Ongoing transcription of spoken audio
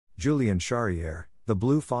Julien Charrière, The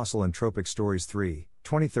Blue Fossil and Tropic Stories 3,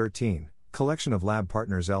 2013, Collection of Lab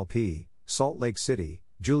Partners LP, Salt Lake City,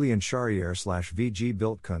 Julien Charrière/VG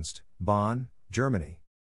Bildkunst, Bonn, Germany.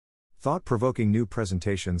 Thought-provoking new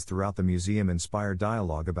presentations throughout the museum inspire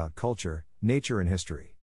dialogue about culture, nature and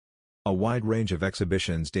history. A wide range of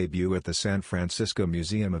exhibitions debut at the San Francisco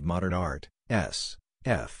Museum of Modern Art,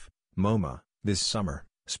 S.F. MoMA, this summer,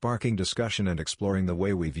 sparking discussion and exploring the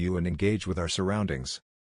way we view and engage with our surroundings.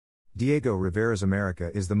 Diego Rivera's America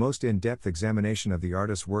is the most in-depth examination of the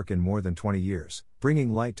artist's work in more than 20 years,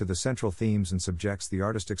 bringing light to the central themes and subjects the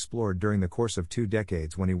artist explored during the course of 2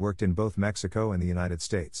 decades when he worked in both Mexico and the United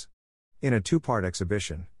States. In a 2-part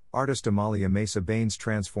exhibition, artist Amalia Mesa Baines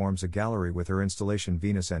transforms a gallery with her installation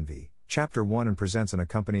Venus Envy, Chapter 1, and presents an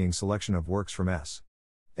accompanying selection of works from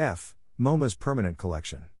S.F. MoMA's permanent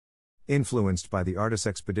collection. Influenced by the artist's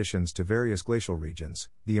expeditions to various glacial regions,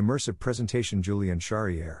 the immersive presentation Julien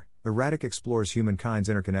Charrière, Erratic explores humankind's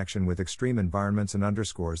interconnection with extreme environments and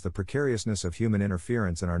underscores the precariousness of human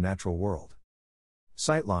interference in our natural world.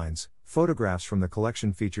 Sightlines, photographs from the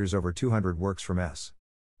collection features over 200 works from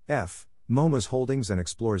S.F. MoMA's holdings and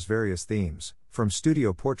explores various themes, from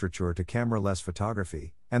studio portraiture to camera-less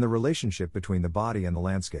photography, and the relationship between the body and the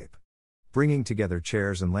landscape. Bringing together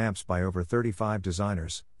chairs and lamps by over 35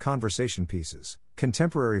 designers, conversation pieces,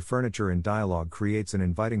 contemporary furniture and dialogue creates an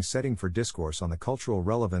inviting setting for discourse on the cultural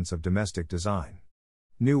relevance of domestic design.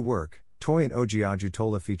 New work, Toyin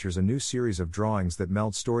Ojiajutola features a new series of drawings that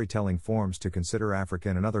meld storytelling forms to consider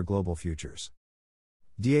African and other global futures.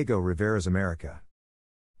 Diego Rivera's America.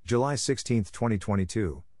 July 16,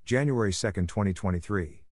 2022, January 2,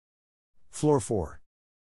 2023. Floor 4.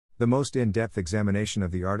 The most in-depth examination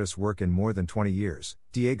of the artist's work in more than 20 years,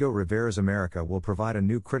 Diego Rivera's America will provide a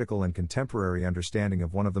new critical and contemporary understanding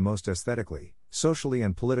of one of the most aesthetically, socially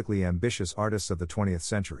and politically ambitious artists of the 20th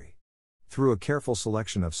century. Through a careful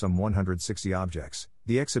selection of some 160 objects,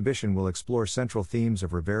 the exhibition will explore central themes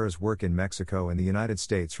of Rivera's work in Mexico and the United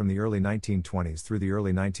States from the early 1920s through the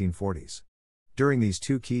early 1940s. During these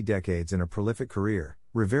 2 key decades in a prolific career,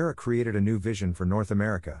 Rivera created a new vision for North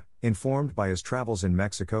America, informed by his travels in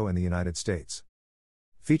Mexico and the United States.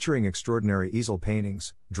 Featuring extraordinary easel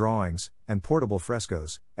paintings, drawings, and portable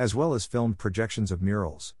frescoes, as well as filmed projections of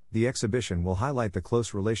murals, the exhibition will highlight the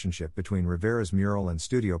close relationship between Rivera's mural and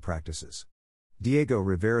studio practices. Diego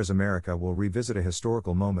Rivera's America will revisit a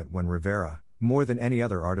historical moment when Rivera, more than any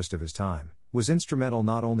other artist of his time, was instrumental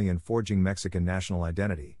not only in forging Mexican national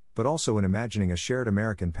identity, but also in imagining a shared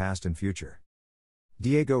American past and future.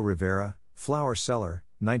 Diego Rivera, Flower Cellar,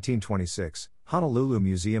 1926, Honolulu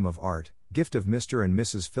Museum of Art, gift of Mr. and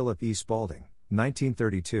Mrs. Philip E. Spaulding,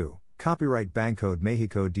 1932, copyright Bancode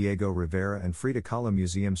Mexico Diego Rivera and Frida Kahlo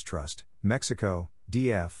Museums Trust, Mexico,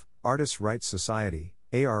 D.F., Artists' Rights Society,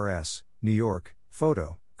 ARS, New York,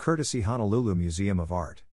 photo, courtesy Honolulu Museum of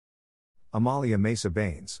Art. Amalia Mesa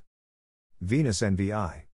Baines. Venus Envy.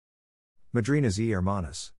 Madrinas y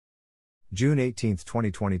Hermanas. June 18,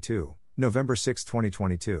 2022, November 6,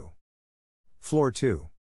 2022. Floor 2.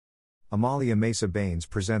 Amalia Mesa Baines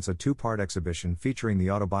presents a 2-part exhibition featuring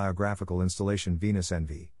the autobiographical installation Venus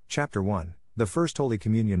Envy, Chapter 1, The First Holy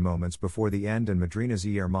Communion Moments Before the End and Madrinas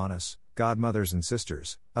y Hermanas, Godmothers and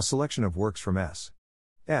Sisters, a selection of works from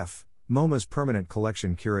S.F. MoMA's permanent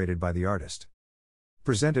collection curated by the artist.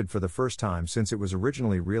 Presented for the first time since it was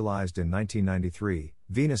originally realized in 1993,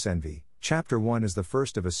 Venus Envy, Chapter 1 is the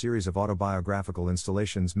first of a series of autobiographical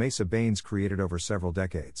installations Mesa Baines created over several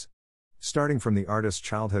decades. Starting from the artist's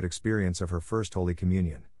childhood experience of her first Holy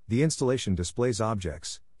Communion, the installation displays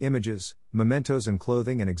objects, images, mementos and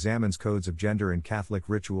clothing and examines codes of gender in Catholic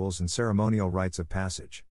rituals and ceremonial rites of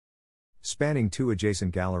passage. Spanning 2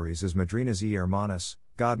 adjacent galleries is Madrinas y Hermanas,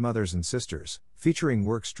 Godmothers and Sisters, featuring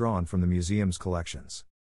works drawn from the museum's collections.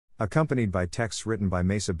 Accompanied by texts written by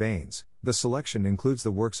Mesa Baines, the selection includes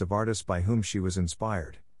the works of artists by whom she was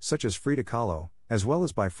inspired, such as Frida Kahlo, as well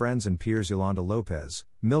as by friends and peers Yolanda Lopez,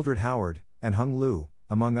 Mildred Howard, and Hung Lu,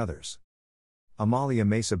 among others. Amalia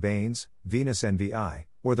Mesa Baines, Venus Envy,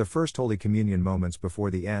 or The First Holy Communion Moments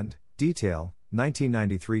Before the End, Detail,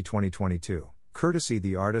 1993-2022, courtesy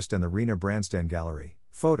the artist and the Rena Brandstand Gallery,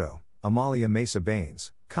 photo, Amalia Mesa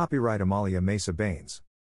Baines, copyright Amalia Mesa Baines.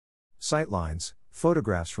 Sightlines,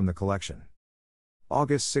 photographs from the collection.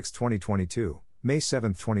 August 6, 2022, May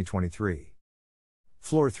 7, 2023.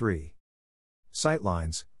 Floor 3.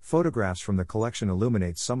 Sightlines, photographs from the collection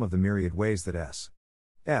illuminate some of the myriad ways that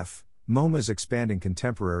S.F. MoMA's expanding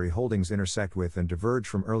contemporary holdings intersect with and diverge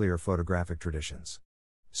from earlier photographic traditions.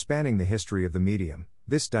 Spanning the history of the medium,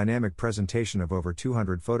 this dynamic presentation of over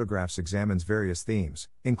 200 photographs examines various themes,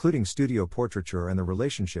 including studio portraiture and the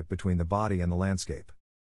relationship between the body and the landscape.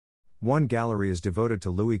 One gallery is devoted to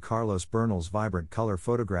Louis Carlos Bernal's vibrant color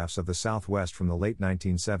photographs of the Southwest from the late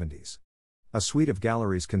 1970s. A suite of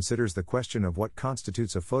galleries considers the question of what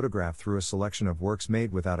constitutes a photograph through a selection of works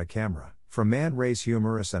made without a camera, from Man Ray's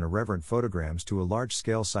humorous and irreverent photograms to a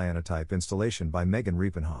large-scale cyanotype installation by Megan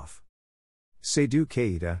Riepenhoff. Seydou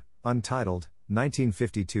Keita, Untitled,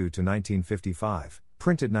 1952-1955,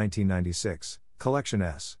 printed 1996, Collection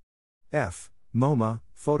S. F. MoMA,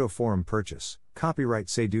 Photo Forum purchase, copyright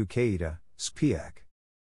Seydou Keita, SPIEC.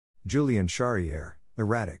 Julien Charrière,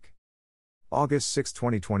 Erratic. August 6,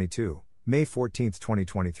 2022. May 14,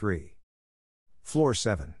 2023. Floor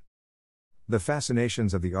 7. The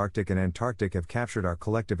fascinations of the Arctic and Antarctic have captured our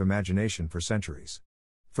collective imagination for centuries.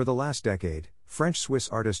 For the last decade, French-Swiss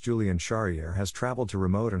artist Julien Charrière has traveled to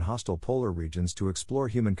remote and hostile polar regions to explore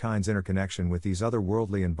humankind's interconnection with these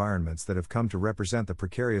otherworldly environments that have come to represent the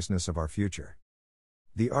precariousness of our future.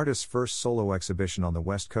 The artist's first solo exhibition on the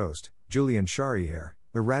West Coast, Julien Charrière,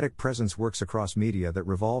 Erratic, presents works across media that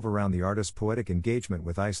revolve around the artist's poetic engagement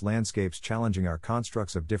with ice landscapes, challenging our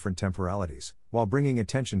constructs of different temporalities, while bringing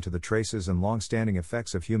attention to the traces and long-standing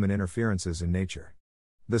effects of human interferences in nature.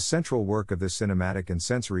 The central work of this cinematic and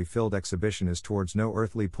sensory-filled exhibition is Towards No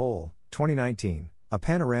Earthly Pole, 2019, a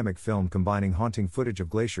panoramic film combining haunting footage of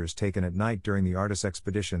glaciers taken at night during the artist's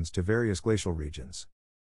expeditions to various glacial regions.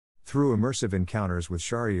 Through immersive encounters with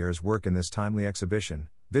Charrière's work in this timely exhibition,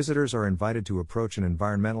 visitors are invited to approach an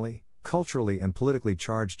environmentally, culturally and politically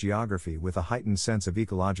charged geography with a heightened sense of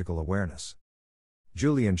ecological awareness.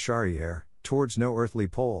 Julien Charrière, Towards No Earthly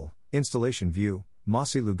Pole, Installation View,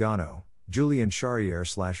 Mossy Lugano, Julien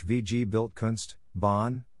Charrière/VG Bildkunst,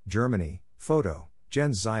 Bonn, Germany, Photo,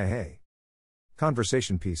 Jens Ziahe.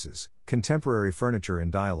 Conversation Pieces, Contemporary Furniture in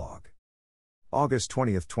Dialogue. August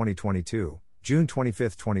 20, 2022, June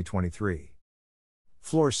 25, 2023.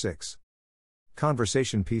 Floor 6.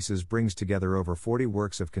 Conversation Pieces brings together over 40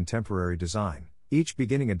 works of contemporary design, each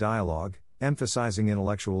beginning a dialogue, emphasizing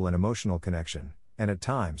intellectual and emotional connection, and at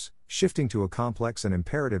times, shifting to a complex and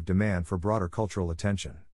imperative demand for broader cultural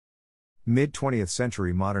attention. Mid-20th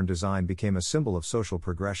century modern design became a symbol of social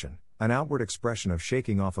progression, an outward expression of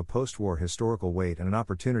shaking off a post-war historical weight and an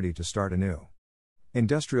opportunity to start anew.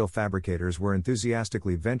 Industrial fabricators were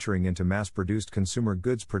enthusiastically venturing into mass-produced consumer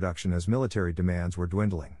goods production as military demands were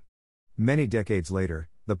dwindling. Many decades later,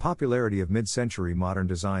 the popularity of mid-century modern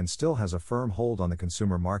design still has a firm hold on the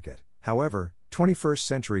consumer market. However, 21st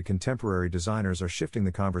century contemporary designers are shifting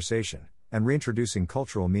the conversation and reintroducing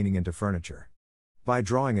cultural meaning into furniture. By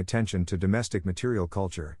drawing attention to domestic material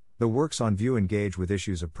culture, the works on view engage with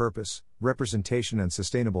issues of purpose, representation and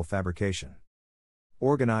sustainable fabrication.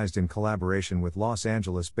 Organized in collaboration with Los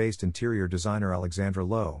Angeles-based interior designer Alexandra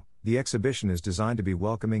Lowe, the exhibition is designed to be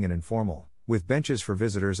welcoming and informal, with benches for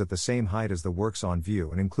visitors at the same height as the works on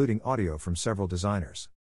view and including audio from several designers.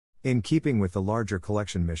 In keeping with the larger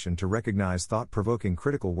collection mission to recognize thought-provoking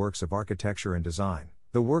critical works of architecture and design,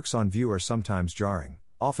 the works on view are sometimes jarring,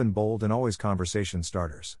 often bold and always conversation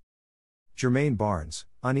starters. Jermaine Barnes,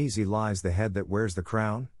 Uneasy Lies the Head That Wears the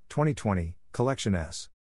Crown, 2020, Collection S.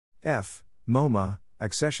 F. MoMA,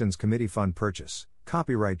 Accessions Committee Fund Purchase,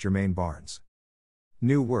 copyright Jermaine Barnes.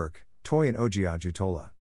 New work, Toyin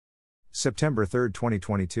Ogiejutola. September 3,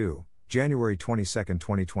 2022, January 22,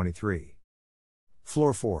 2023.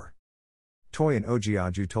 Floor 4. Toyin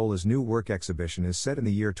Ogiajutola's new work exhibition is set in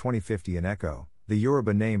the year 2050 in Echo, the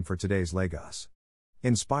Yoruba name for today's Lagos.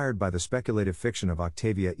 Inspired by the speculative fiction of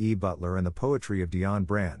Octavia E. Butler and the poetry of Dion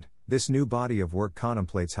Brand, this new body of work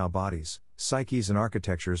contemplates how bodies, psyches and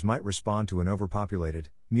architectures might respond to an overpopulated,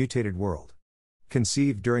 mutated world.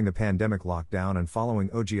 Conceived during the pandemic lockdown and following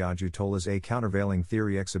Ogiajutola's A Countervailing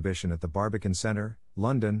Theory exhibition at the Barbican Centre,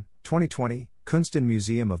 London, 2020, Kunsten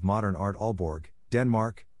Museum of Modern Art Aalborg,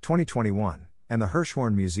 Denmark, 2021, and the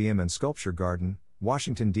Hirshhorn Museum and Sculpture Garden,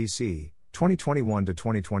 Washington, D.C.,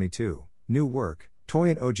 2021-2022, new work,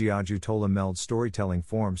 Toyin Ogiejutola melds storytelling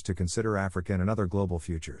forms to consider African and other global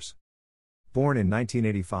futures. Born in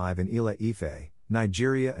 1985 in Ile-Ife,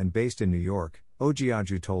 Nigeria and based in New York,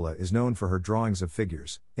 Ogiejutola is known for her drawings of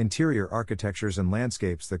figures, interior architectures and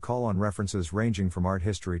landscapes that call on references ranging from art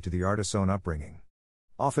history to the artist's own upbringing.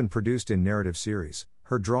 Often produced in narrative series,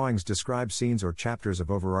 her drawings describe scenes or chapters of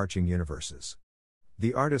overarching universes.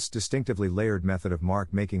 The artist's distinctively layered method of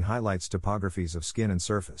mark-making highlights topographies of skin and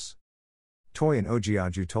surface. Toyin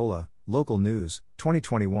Ogiejutola, Local News,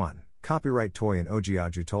 2021, copyright Toyin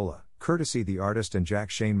Ogiejutola, courtesy the artist and Jack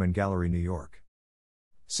Shainman Gallery, New York.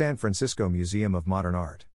 San Francisco Museum of Modern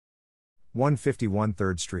Art. 151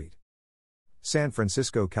 3rd Street. San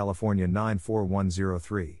Francisco, California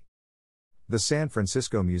 94103. The San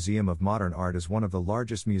Francisco Museum of Modern Art is one of the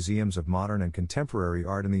largest museums of modern and contemporary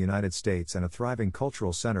art in the United States and a thriving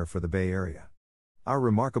cultural center for the Bay Area. Our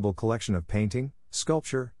remarkable collection of painting,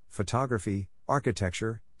 sculpture, photography,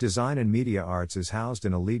 architecture, design and media arts is housed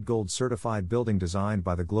in a LEED Gold certified building designed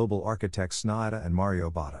by the global architects Snaida and Mario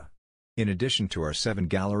Botta. In addition to our 7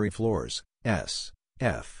 gallery floors,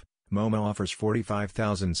 S.F. MoMA offers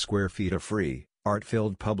 45,000 square feet of free,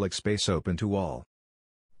 art-filled public space open to all.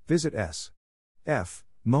 Visit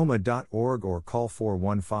sfmoma.org or call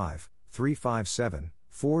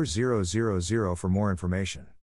 415-357-4000 for more information.